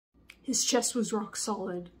His chest was rock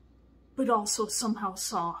solid, but also somehow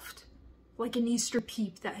soft, like an Easter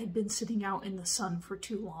peep that had been sitting out in the sun for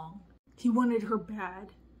too long. He wanted her bad,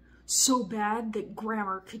 so bad that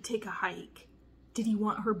Grammar could take a hike. Did he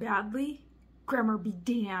want her badly? Grammar be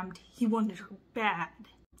damned, he wanted her bad.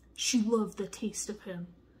 She loved the taste of him,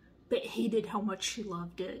 but hated how much she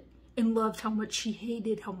loved it, and loved how much she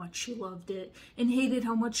hated how much she loved it, and hated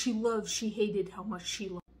how much she loved she hated how much she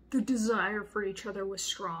loved. Their desire for each other was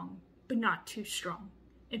strong, but not too strong.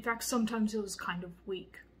 In fact, sometimes it was kind of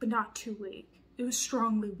weak, but not too weak. It was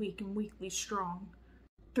strongly weak and weakly strong.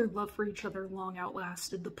 Their love for each other long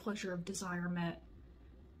outlasted the pleasure of desire met,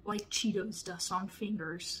 like Cheetos dust on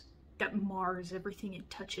fingers that mars everything it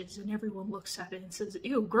touches, and everyone looks at it and says,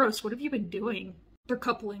 "Ew, gross, what have you been doing?" Their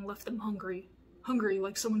coupling left them hungry. Hungry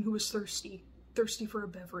like someone who was thirsty. Thirsty for a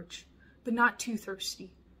beverage, but not too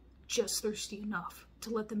thirsty. Just thirsty enough to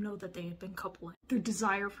let them know that they had been coupling. Their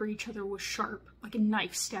desire for each other was sharp, like a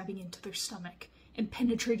knife stabbing into their stomach and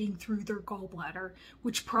penetrating through their gallbladder,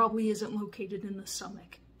 which probably isn't located in the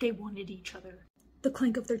stomach. They wanted each other. The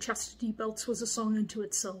clink of their chastity belts was a song unto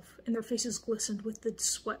itself, and their faces glistened with the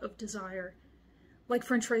sweat of desire, like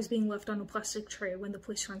French fries being left on a plastic tray when the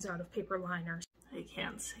place runs out of paper liners. I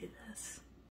can't say this.